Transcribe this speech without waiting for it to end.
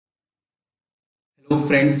Hello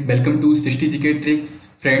friends, welcome to Srishti GK tricks.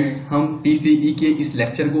 Friends, हम PCE के इस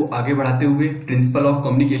लेक्चर को आगे बढ़ाते हुए प्रिंसिपल ऑफ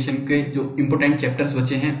कम्युनिकेशन के जो इंपॉर्टेंट चैप्टर्स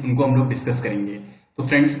बचे हैं उनको हम लोग डिस्कस करेंगे। तो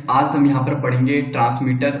फ्रेंड्स, आज हम यहाँ पर पढ़ेंगे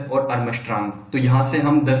ट्रांसमीटर और आर्मस्ट्रांग। तो यहाँ से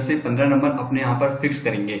हम 10 से 15 नंबर अपने यहाँ पर फिक्स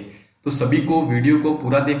करेंगे। तो सभी को वीडियो को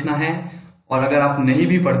पूरा देखना है, और अगर आप नहीं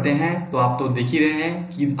भी पढ़ते हैं तो आप तो देख ही रहे हैं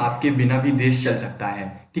कि आपके बिना भी देश चल सकता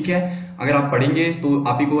है। ठीक है, अगर आप पढ़ेंगे तो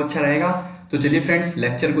आप ही को अच्छा रहेगा। तो चलिए फ्रेंड्स,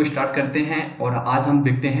 लेक्चर को स्टार्ट करते हैं और आज हम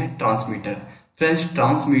देखते हैं ट्रांसमीटर। फ्रेंड्स,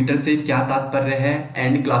 ट्रांसमीटर से क्या तात्पर्य है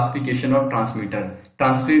and classification of transmitter.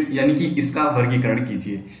 Transmitter यानी कि इसका वर्गीकरण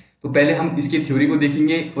कीजिए। तो पहले हम इसकी थ्योरी को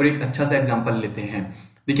देखेंगे और एक अच्छा सा एग्जांपल लेते हैं।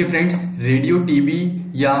 देखिए फ्रेंड्स, रेडियो,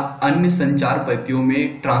 टीवी या अन्य संचार पद्धतियों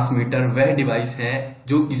में ट्रांसमीटर वह डिवाइस है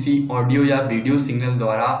जो किसी ऑडियो या वीडियो सिग्नल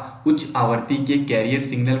द्वारा उच्च आवृत्ति के कैरियर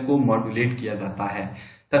सिग्नल को मॉड्यूलेट किया जाता है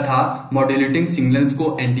तथा मॉड्यूलेटिंग सिग्नल्स को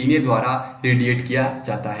एंटीने द्वारा रेडिएट किया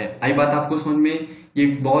जाता है। आई बात आपको समझ में? ये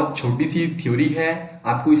बहुत छोटी सी थ्योरी है,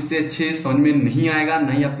 आपको इससे अच्छे समझ में नहीं आएगा,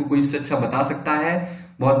 नहीं आपको कोई इससे अच्छा बता सकता है।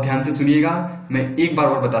 बहुत ध्यान से सुनिएगा, मैं एक बार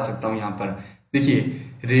और बता सकता हूं। यहाँ पर देखिए,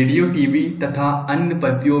 रेडियो, टीवी तथा अन्य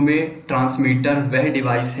पद्धतियों में ट्रांसमीटर वह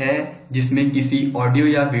डिवाइस है जिसमें किसी ऑडियो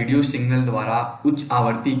या वीडियो सिग्नल द्वारा उच्च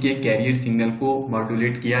आवृत्ति के कैरियर सिग्नल को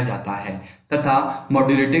मॉड्यूलेट किया जाता है तथा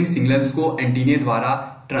मॉड्यूलेटिंग सिग्नल्स को एंटीने द्वारा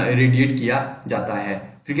रेडिएट किया जाता है।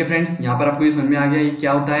 ठीक है फ्रेंड्स, यहाँ पर आपको ये समझ में आ गया ये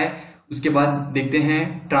क्या होता है। उसके बाद देखते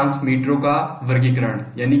हैं ट्रांसमीटरों का वर्गीकरण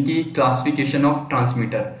यानी कि क्लासिफिकेशन ऑफ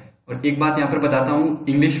ट्रांसमीटर। और एक बात यहाँ पर बताता हूँ,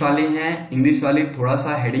 इंग्लिश वाले हैं, इंग्लिश वाले थोड़ा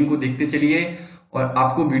सा हेडिंग को देखते चलिए और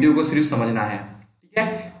आपको वीडियो को सिर्फ समझना है। ठीक है,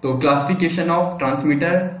 तो क्लासिफिकेशन ऑफ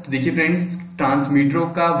ट्रांसमीटर। तो देखिए फ्रेंड्स, ट्रांसमीटरों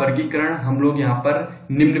का वर्गीकरण हम लोग यहाँ पर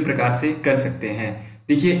निम्न प्रकार से कर सकते हैं।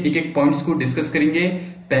 देखिए, एक एक पॉइंट्स को डिस्कस करेंगे।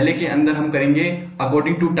 पहले के अंदर हम करेंगे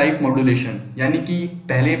अकॉर्डिंग टू टाइप मॉड्यूलेशन, यानी कि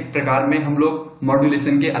पहले प्रकार में हम लोग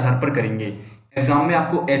मॉड्यूलेशन के आधार पर करेंगे। एग्जाम में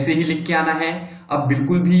आपको ऐसे ही लिख के आना है। अब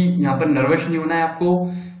बिल्कुल भी यहाँ पर नर्वस नहीं होना है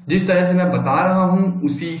आपको। जिस तरह से मैं बता रहा हूं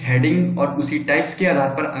उसी हेडिंग और उसी टाइप्स के आधार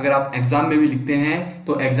पर अगर आप एग्जाम में भी लिखते हैं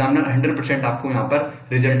तो एग्जामिनर 100% आपको यहाँ पर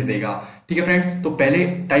रिजल्ट देगा। ठीक है फ्रेंड्स, तो पहले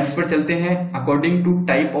टाइप्स पर चलते हैं according to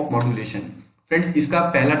type of modulation. Friends, इसका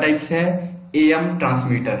पहला टाइप्स है एएम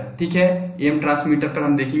ट्रांसमीटर। ठीक है, एएम ट्रांसमीटर पर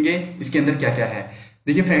हम देखेंगे इसके अंदर क्या क्या है।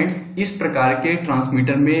 देखिए फ्रेंड्स, इस प्रकार के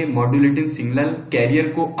ट्रांसमीटर में मॉड्यूलेटिंग सिग्नल कैरियर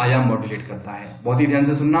को आयाम मॉड्यूलेट करता है। बहुत ही ध्यान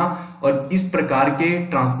से सुनना। और इस प्रकार के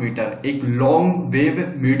ट्रांसमीटर एक लॉन्ग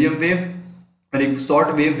वेव, मीडियम वेव और एक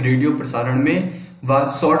शॉर्ट वेव रेडियो प्रसारण में व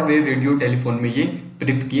शॉर्ट वेव रेडियो टेलीफोन में ये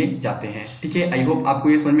प्रयुक्त किए जाते हैं। ठीक है, आई होप आपको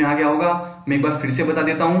ये समझ में आ गया होगा। मैं एक बार फिर से बता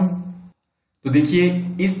देता हूं। तो देखिए,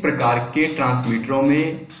 इस प्रकार के ट्रांसमीटरों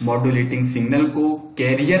में मॉड्यूलेटिंग सिग्नल को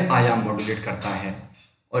कैरियर आयाम मॉड्यूलेट करता है।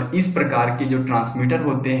 और इस प्रकार के जो ट्रांसमीटर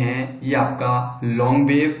होते हैं ये आपका लॉन्ग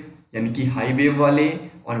वेव यानी कि हाई वेव वाले,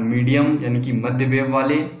 और मीडियम यानी कि मध्य वेव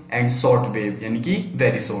वाले, एंड शॉर्ट वेव यानी कि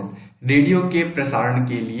वेरी शॉर्ट रेडियो के प्रसारण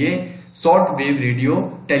के लिए शॉर्ट वेव रेडियो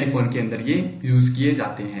टेलीफोन के अंदर ये यूज किए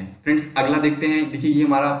जाते हैं। फ्रेंड्स, अगला देखते हैं। देखिए, ये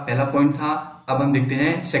हमारा पहला पॉइंट था। अब हम देखते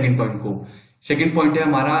हैं सेकंड पॉइंट को। सेकंड पॉइंट है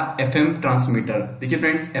हमारा एफएम ट्रांसमीटर। देखिए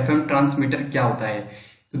फ्रेंड्स, एफएम ट्रांसमीटर क्या होता है।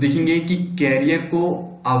 तो देखेंगे कि कैरियर को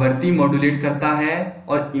आवृत्ति मॉड्यूलेट करता है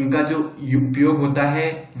और इनका जो उपयोग होता है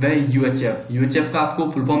वह यूएचएफ। यूएचएफ का आपको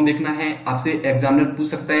फुल फॉर्म देखना है, आपसे एग्जामिनर पूछ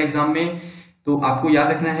सकता है एग्जाम में। तो आपको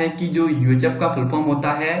याद रखना है कि जो यूएचएफ का फुल फॉर्म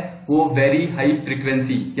होता है वो वेरी हाई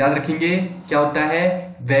फ्रीक्वेंसी। याद रखेंगे क्या होता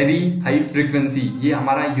है, वेरी हाई फ्रीक्वेंसी। ये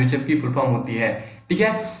हमारा यूएचएफ की फुल फॉर्म होती है। ठीक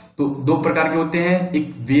है, तो दो प्रकार के होते हैं,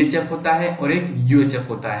 एक वीएचएफ होता है और एक यूएचएफ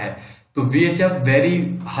होता है। तो वीएचएफ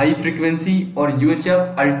वेरी हाई फ्रीक्वेंसी और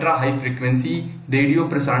UHF ultra high frequency radio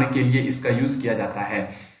प्रसारण के लिए इसका यूज किया जाता है।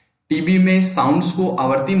 टीवी में साउंड्स को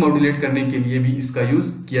आवृत्ति मॉड्यूलेट करने के लिए भी इसका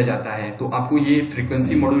यूज किया जाता है। तो आपको ये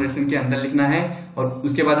फ्रीक्वेंसी मॉड्यूलेशन के अंदर लिखना है। और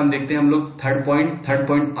उसके बाद हम देखते हैं हम लोग थर्ड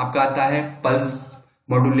पॉइंट आपका आता है पल्स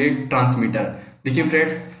मॉड्यूलेट ट्रांसमीटर। देखिए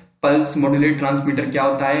फ्रेंड्स, पल्स मॉड्यूलेट ट्रांसमीटर क्या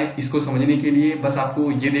होता है, इसको समझने के लिए बस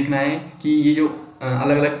आपको ये देखना है कि ये जो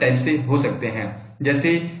अलग अलग टाइप से हो सकते हैं,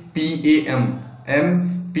 जैसे PAM,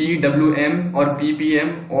 PWM और PPM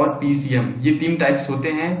और PCM, ये 3 टाइप्स होते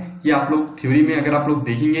हैं। ये आप लोग थ्योरी में अगर आप लोग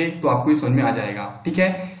देखेंगे तो आपको ये समझ में आ जाएगा। ठीक है,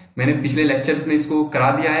 मैंने पिछले लेक्चर में इसको करा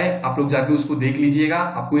दिया है, आप लोग जाके उसको देख लीजिएगा,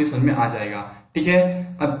 आपको ये समझ में आ जाएगा। ठीक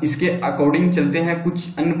है, अब इसके अकॉर्डिंग चलते हैं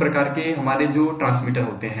कुछ अन्य प्रकार के हमारे जो ट्रांसमीटर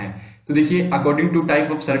होते हैं। तो देखिए, according to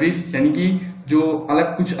type of service, यानी कि जो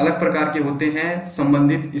कुछ अलग प्रकार के होते हैं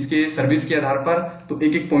संबंधित इसके सर्विस के आधार पर। तो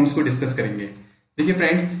एक एक पॉइंट्स को डिस्कस करेंगे। देखिए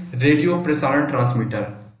फ्रेंड्स, रेडियो प्रसारण ट्रांसमीटर।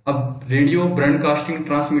 अब रेडियो ब्रॉडकास्टिंग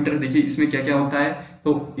ट्रांसमीटर, देखिए इसमें क्या क्या होता है।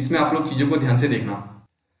 तो इसमें आप लोग चीजों को ध्यान से देखना।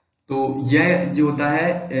 तो यह जो होता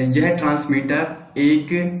है, यह ट्रांसमीटर एक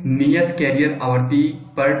नियत कैरियर आवृत्ति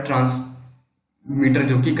पर मीटर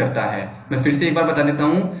जो कि करता है। मैं फिर से एक बार बता देता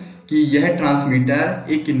हूं कि यह ट्रांसमीटर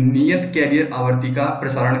एक नियत कैरियर आवृत्ति का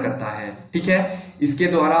प्रसारण करता है। ठीक है, इसके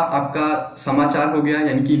द्वारा आपका समाचार हो गया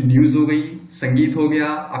यानी कि न्यूज हो गई, संगीत हो गया,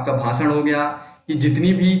 आपका भाषण हो गया, ये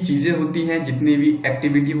जितनी भी चीजें होती हैं, जितनी भी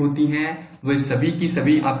एक्टिविटी होती हैं, वह सभी की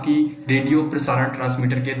सभी आपकी रेडियो प्रसारण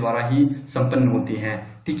ट्रांसमीटर के द्वारा ही संपन्न होती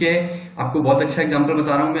हैं। ठीक है, आपको बहुत अच्छा एग्जांपल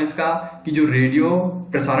बता रहा हूं मैं इसका कि जो रेडियो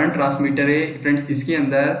प्रसारण ट्रांसमीटर है फ्रेंड्स, इसके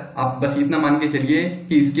अंदर आप बस इतना मान के चलिए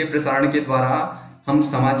कि इसके प्रसारण के द्वारा हम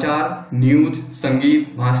समाचार, न्यूज,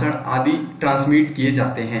 संगीत, भाषण आदि ट्रांसमिट किए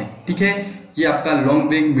जाते हैं। ठीक है, ये आपका लॉन्ग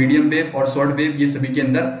वेव, मीडियम वेव और शॉर्ट वेव ये सभी के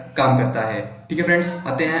अंदर काम करता है। ठीक है फ्रेंड्स,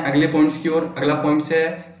 आते हैं अगले पॉइंट्स की ओर। अगला पॉइंट्स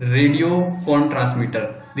है रेडियो फोन ट्रांसमीटर।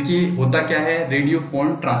 देखिए होता क्या है रेडियो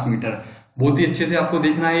फोन ट्रांसमीटर, बहुत ही अच्छे से आपको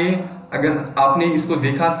देखना है। अगर आपने इसको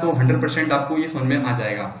देखा तो 100% आपको ये समझ में आ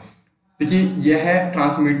जाएगा। देखिए यह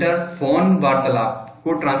ट्रांसमीटर फोन वार्तालाप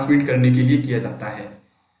को ट्रांसमिट करने के लिए किया जाता है।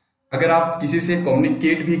 अगर आप किसी से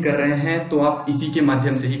कम्युनिकेट भी कर रहे हैं तो आप इसी के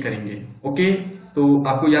माध्यम से ही करेंगे। ओके, तो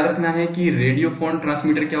आपको याद रखना है कि रेडियो फोन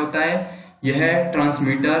ट्रांसमीटर क्या होता है। यह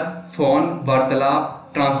ट्रांसमीटर फोन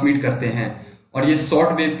वार्तालाप ट्रांसमिट करते हैं और ये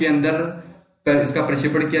शॉर्ट वेव के अंदर पर इसका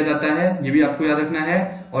प्रक्षेपण किया जाता है, ये भी आपको याद रखना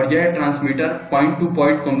है। और यह transmitter point two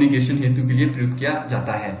point communication हेतु के लिए प्रयुक्त किया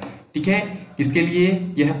जाता है। ठीक है, इसके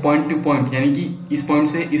लिए यह पॉइंट टू पॉइंट यानी कि इस पॉइंट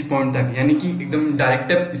से इस पॉइंट तक यानी कि एकदम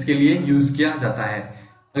डायरेक्ट इसके लिए यूज किया जाता है।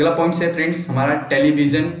 अगला पॉइंट है फ्रेंड्स हमारा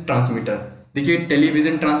टेलीविजन ट्रांसमीटर। देखिए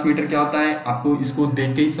टेलीविजन ट्रांसमीटर क्या होता है, आपको इसको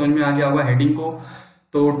देख के ही समझ में आ गया होगा हेडिंग को।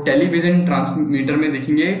 तो टेलीविजन ट्रांसमीटर में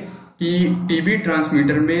देखेंगे कि टीवी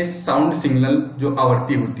ट्रांसमीटर में साउंड सिग्नल जो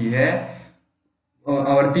आवृत्ति होती है,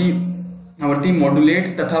 आवृत्ति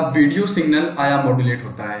मॉड्यूलेट तथा वीडियो सिग्नल आया मॉड्यूलेट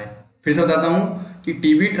होता है। फिर से बताता हूं कि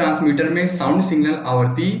टीवी ट्रांसमीटर में साउंड सिग्नल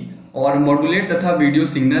आवृत्ति और मॉड्यूलेट तथा वीडियो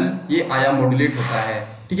सिग्नल ये आया मॉड्यूलेट होता है।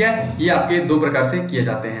 ठीक है, ये आपके दो प्रकार से किए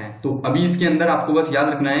जाते हैं। तो अभी इसके अंदर आपको बस याद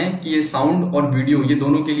रखना है कि ये साउंड और वीडियो ये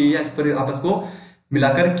दोनों के लिए इस पर आपस को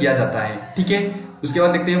मिलाकर किया जाता है। ठीक है, उसके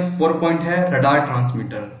बाद देखते हैं 4 पॉइंट है radar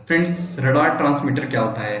transmitter. Friends radar transmitter क्या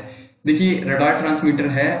होता है। देखिए रडार ट्रांसमीटर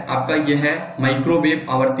है आपका, यह है माइक्रोवेव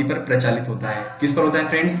आवृत्ति पर प्रचालित होता है। किस पर होता है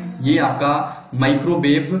फ्रेंड्स, ये आपका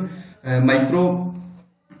माइक्रोवेव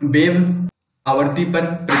आवृत्ति पर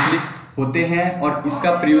प्रचलित होते हैं और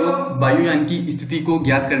इसका प्रयोग वायुयान की स्थिति को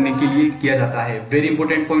ज्ञात करने के लिए किया जाता है। वेरी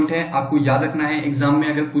इंपॉर्टेंट पॉइंट है, आपको याद रखना है एग्जाम में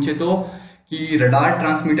अगर पूछे तो कि रडार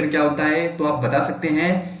ट्रांसमीटर क्या होता है, तो आप बता सकते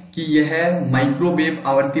हैं कि यह माइक्रोवेव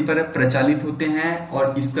आवृत्ति पर प्रचालित होते हैं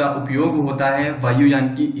और इसका उपयोग होता है वायुयान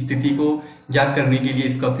की स्थिति को ज्ञात करने के लिए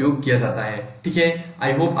इसका उपयोग किया जाता है। ठीक है,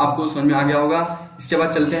 आई होप आपको समझ में आ गया होगा। इसके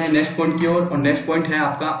बाद चलते हैं नेक्स्ट पॉइंट की ओर और नेक्स्ट पॉइंट है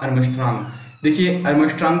आपका आर्मस्ट्रांग। देखिए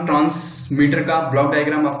आर्मस्ट्रांग ट्रांसमीटर का ब्लॉक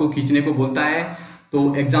डायग्राम आपको खींचने को बोलता है,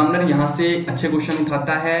 तो एग्जामिनर यहाँ से अच्छे क्वेश्चन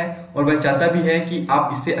उठाता है और वह चाहता भी है कि आप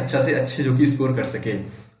इससे अच्छा से अच्छे जो कि स्कोर कर सके।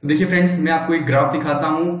 देखिए फ्रेंड्स मैं आपको एक ग्राफ दिखाता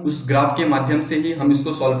हूं, उस ग्राफ के माध्यम से ही हम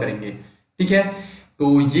इसको सॉल्व करेंगे। ठीक है,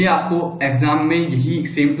 तो ये आपको एग्जाम में यही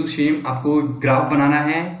सेम टू सेम आपको ग्राफ बनाना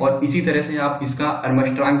है और इसी तरह से आप इसका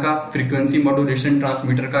आर्मस्ट्रांग का फ्रीक्वेंसी मॉड्यूलेशन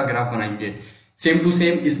ट्रांसमीटर का ग्राफ बनाएंगे। सेम टू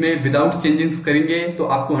सेम इसमें विदाउट चेंजेस करेंगे तो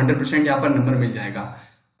आपको 100% यहाँ पर नंबर मिल जाएगा।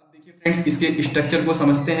 अब देखिए फ्रेंड्स इसके स्ट्रक्चर को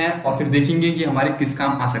समझते हैं और फिर देखेंगे कि हमारे किस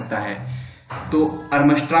काम आ सकता है। तो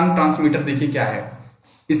आर्मस्ट्रांग ट्रांसमीटर देखिए क्या है,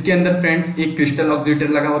 इसके अंदर फ्रेंड्स एक क्रिस्टल ऑक्सीलेटर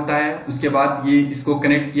लगा होता है, उसके बाद ये इसको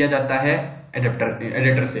कनेक्ट किया जाता है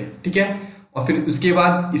एडेप्टर से। ठीक है, और फिर उसके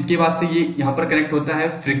बाद इसके बाद से ये यहाँ पर कनेक्ट होता है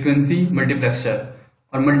फ्रीक्वेंसी मल्टीप्लेक्सर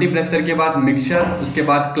और मल्टीप्लेक्सर के बाद मिक्सर, उसके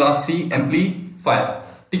बाद क्लास सी एम्पलीफायर।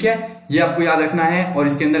 ठीक है, ये आपको याद रखना है और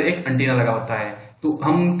इसके अंदर एक एंटीना लगा होता है। तो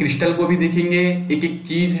हम क्रिस्टल को भी देखेंगे, एक एक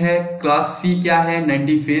चीज है, क्लास सी क्या है,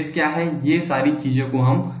 90 फेज क्या है, ये सारी चीजों को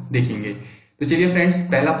हम देखेंगे। तो चलिए फ्रेंड्स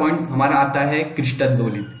पहला पॉइंट हमारा आता है क्रिस्टल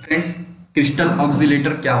दोलित। फ्रेंड्स क्रिस्टल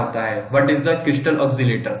ऑक्सीलेटर क्या होता है, what is the crystal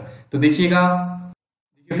oscillator. तो देखिएगा,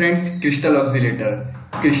 देखिए फ्रेंड्स क्रिस्टल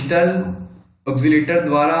ऑक्सीलेटर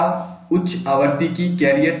द्वारा उच्च आवृत्ति की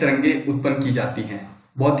कैरियर तरंगे उत्पन्न की जाती हैं।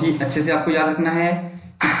 बहुत ही अच्छे से आपको याद रखना है,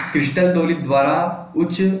 क्रिस्टल दोलित द्वारा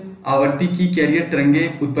उच्च आवृत्ति की कैरियर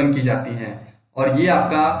तरंगे उत्पन्न की जाती हैं और ये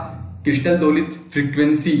आपका क्रिस्टल दोलित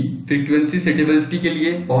फ्रीक्वेंसी सेटिबिलिटी के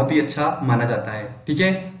लिए बहुत ही अच्छा माना जाता है। ठीक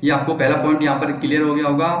है, ये आपको पहला पॉइंट यहाँ पर क्लियर हो गया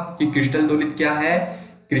होगा कि क्रिस्टल दोलित क्या है।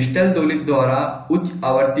 क्रिस्टल दोलित द्वारा उच्च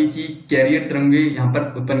आवृत्ति की कैरियर तरंगे यहाँ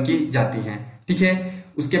पर उत्पन्न की जाती हैं। ठीक है,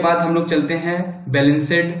 उसके बाद हम लोग चलते हैं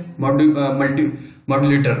बैलेंस्ड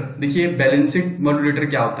मॉड्यूलेटर। देखिए बैलेंस्ड मॉड्यूलेटर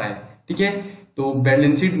क्या होता है। ठीक है, तो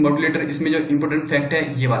बैलेंस्ड मॉड्यूलेटर इसमें जो इंपॉर्टेंट फैक्ट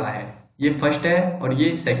है ये वाला है, ये फर्स्ट है और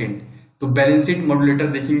ये सेकंड। तो बैलेंस्ड मॉड्यूलेटर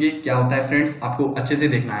देखेंगे क्या होता है फ्रेंड्स, आपको अच्छे से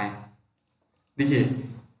देखना है। देखिए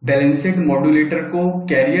बैलेंस्ड मॉड्यूलेटर को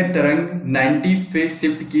कैरियर तरंग 90 फेज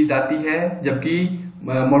शिफ्ट की जाती है, जबकि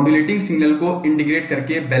मॉड्यूलेटिंग सिग्नल को इंटीग्रेट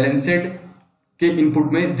करके बैलेंस्ड के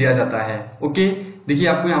इनपुट में दिया जाता है। ओके, देखिए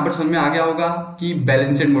आपको यहाँ पर समझ में आ गया होगा कि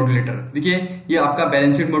बैलेंस्ड मॉड्यूलेटर, देखिए ये आपका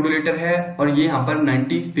बैलेंस्ड मॉड्यूलेटर है और ये यहाँ पर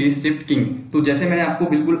 90 फेज शिफ्ट किंग। तो जैसे मैंने आपको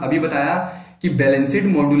बिल्कुल अभी बताया कि बैलेंस्ड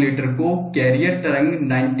मॉड्यूलेटर को कैरियर तरंग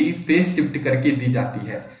 90 फेज शिफ्ट करके दी जाती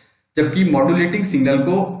है, जबकि मॉड्यूलेटिंग सिग्नल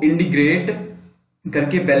को इंटीग्रेट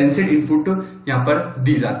करके बैलेंस्ड इनपुट यहाँ पर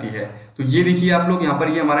दी जाती है। तो ये देखिए आप लोग, यहाँ पर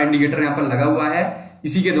ये हमारा इंडिकेटर यहाँ पर लगा हुआ है,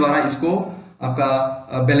 इसी के द्वारा इसको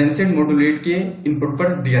आपका बैलेंस्ड मॉड्यूलेट के इनपुट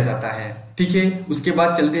पर दिया जाता है। ठीक है, उसके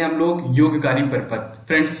बाद चलते हैं हम लोग योगकारी परिपथ।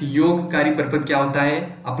 फ्रेंड्स, योगकारी परिपथ क्या होता है,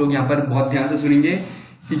 आप लोग यहाँ पर बहुत ध्यान से सुनेंगे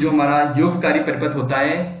कि जो हमारा योगकारी परिपथ होता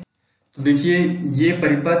है, तो देखिए ये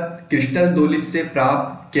परिपथ क्रिस्टल दोलित से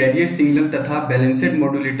प्राप्त कैरियर सिग्नल तथा बैलेंस्ड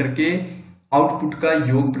मॉड्यूलेटर के आउटपुट का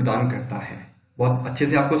योग प्रदान करता है। बहुत अच्छे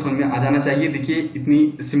से आपको समझ में आ जाना चाहिए। देखिए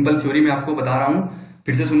इतनी सिंपल थ्योरी मैं आपको बता रहा हूं,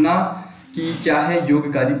 फिर से सुनना कि क्या है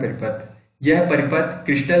योगकारी परिपथ। यह परिपथ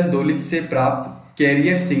क्रिस्टल दोलित से प्राप्त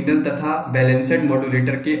कैरियर सिग्नल तथा बैलेंस्ड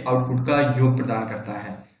मॉड्यूलेटर के आउटपुट का योग प्रदान करता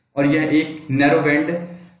है और यह एक नैरो बैंड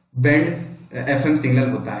एफएम सिग्नल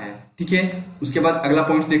होता है। ठीक है, उसके बाद अगला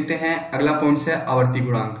पॉइंट देखते हैं। अगला पॉइंट है आवर्ती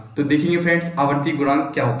गुणांक। तो देखेंगे फ्रेंड्स, आवर्ती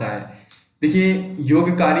गुणांक क्या होता है। देखिए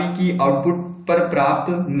योगकारी की आउटपुट पर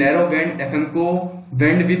प्राप्त नैरो बैंड एफएम को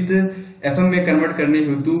बैंड विथ एफएम में कन्वर्ट करने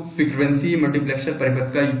हेतु फ्रीक्वेंसी मल्टीप्लेक्सर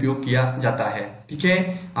परिपथ का उपयोग किया जाता है। ठीक है,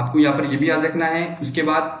 आपको यहाँ पर ये भी याद रखना है। उसके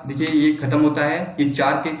बाद देखिए ये खत्म होता है, ये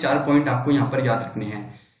 4 के 4 पॉइंट आपको यहाँ पर याद रखने हैं।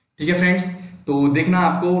 ठीक है फ्रेंड्स, तो देखना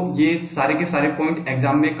आपको ये सारे के सारे पॉइंट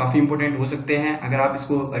एग्जाम में काफी इंपोर्टेंट हो सकते हैं। अगर आप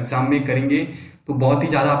इसको एग्जाम में करेंगे तो बहुत ही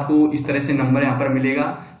ज्यादा आपको इस तरह से नंबर यहाँ पर मिलेगा,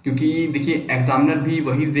 क्योंकि देखिए एग्जामिनर भी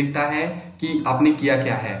वही देखता है कि आपने किया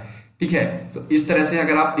क्या है। ठीक है, तो इस तरह से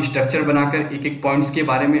अगर आप स्ट्रक्चर बनाकर एक एक पॉइंट्स के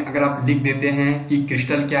बारे में अगर आप लिख देते हैं कि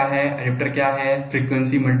क्रिस्टल क्या है, एडेप्टर क्या है,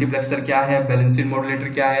 फ्रीक्वेंसी मल्टीप्लेक्सर क्या है, बैलेंस्ड मॉड्यूलेटर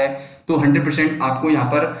क्या है, तो 100% आपको यहाँ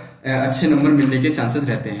पर अच्छे नंबर मिलने के चांसेस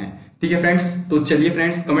रहते हैं। ठीक है फ्रेंड्स, तो चलिए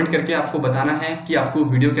फ्रेंड्स कमेंट करके आपको बताना है कि आपको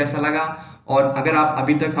वीडियो कैसा लगा। और अगर आप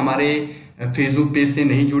अभी तक हमारे फेसबुक पेज से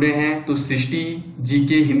नहीं जुड़े हैं तो सृष्टि जी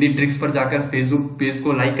के हिंदी ट्रिक्स पर जाकर फेसबुक पेज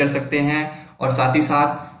को लाइक कर सकते हैं, और साथ ही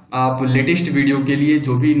साथ आप लेटेस्ट वीडियो के लिए,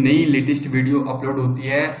 जो भी नई लेटेस्ट वीडियो अपलोड होती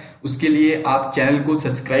है उसके लिए आप चैनल को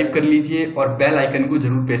सब्सक्राइब कर लीजिए और बेल आइकन को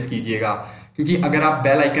जरूर प्रेस कीजिएगा, क्योंकि अगर आप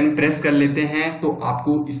बेल आइकन प्रेस कर लेते हैं तो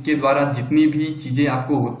आपको इसके द्वारा जितनी भी चीजें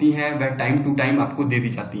आपको होती हैं वह टाइम टू टाइम आपको दे दी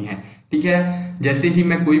जाती हैं। ठीक है, जैसे ही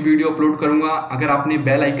मैं कोई वीडियो अपलोड करूंगा, अगर आपने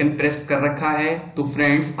बेल आइकन प्रेस कर रखा है तो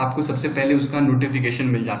फ्रेंड्स आपको सबसे पहले उसका नोटिफिकेशन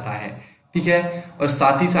मिल जाता है। ठीक है, और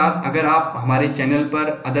साथ ही साथ अगर आप हमारे चैनल पर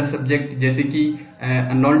अदर सब्जेक्ट जैसे कि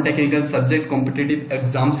non technical subject competitive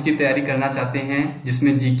exams की तैयारी करना चाहते हैं,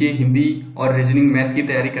 जिसमें जीके, हिंदी और रीजनिंग मैथ की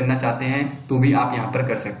तैयारी करना चाहते हैं, तो भी आप यहाँ पर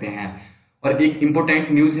कर सकते हैं। और एक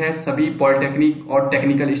इम्पोर्टेंट न्यूज है सभी पॉलिटेक्निक और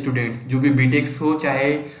टेक्निकल स्टूडेंट्स, जो भी बीटेक्स हो,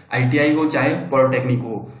 चाहे आईटीआई हो, चाहे पॉलिटेक्निक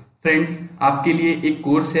हो, फ्रेंड्स आपके लिए एक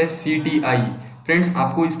कोर्स है सीटीआई। फ्रेंड्स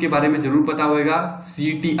आपको इसके बारे में जरूर पता होगा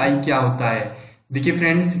सीटीआई क्या होता है। देखिए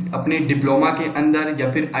फ्रेंड्स, अपने डिप्लोमा के अंदर या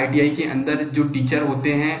फिर आईटीआई के अंदर जो टीचर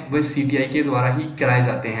होते हैं वह सीटीआई के द्वारा ही कराए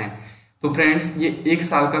जाते हैं। तो फ्रेंड्स ये 1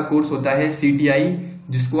 साल का कोर्स होता है सीटीआई,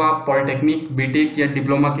 जिसको आप पॉलिटेक्निक, बीटेक या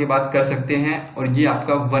डिप्लोमा के बाद कर सकते हैं, और ये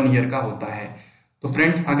आपका 1 ईयर का होता है। तो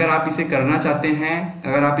फ्रेंड्स अगर आप इसे करना चाहते हैं,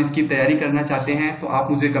 अगर आप इसकी तैयारी करना चाहते हैं, तो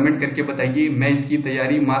आप मुझे कमेंट करके बताइए। मैं इसकी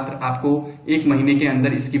तैयारी मात्र आपको 1 महीने के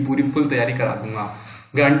अंदर इसकी पूरी फुल तैयारी करा दूंगा।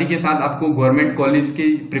 गारंटी के साथ आपको गवर्नमेंट कॉलेज के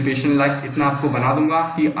प्रिपरेशन लायक इतना आपको बना दूंगा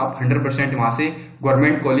कि आप 100% वहां से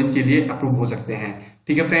गवर्नमेंट कॉलेज के लिए अप्रूव हो सकते हैं।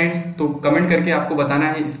 ठीक है फ्रेंड्स, तो कमेंट करके आपको बताना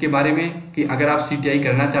है इसके बारे में कि अगर आप सीटीआई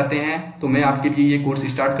करना चाहते हैं तो मैं आपके लिए ये कोर्स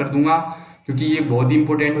स्टार्ट कर दूंगा, क्योंकि ये बहुत ही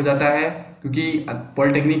इंपॉर्टेंट हो जाता है। क्योंकि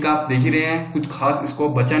पॉलिटेक्निक आप देख ही रहे हैं, कुछ खास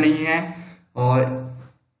स्कोप बचा नहीं है और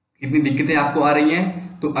इतनी दिक्कतें आपको आ रही हैं।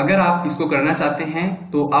 तो अगर आप इसको करना चाहते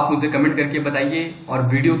हैं तो आप मुझे कमेंट करके बताइए, और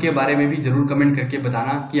वीडियो के बारे में भी जरूर कमेंट करके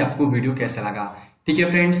बताना कि आपको वीडियो कैसा लगा। ठीक है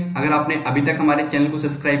फ्रेंड्स, अगर आपने अभी तक हमारे चैनल को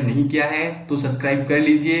सब्सक्राइब नहीं किया है तो सब्सक्राइब कर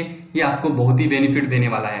लीजिए, ये आपको बहुत ही बेनिफिट देने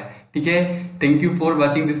वाला है। ठीक है, thank you for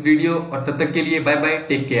watching this video, और तब तक के लिए बाय बाय,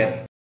 टेक केयर।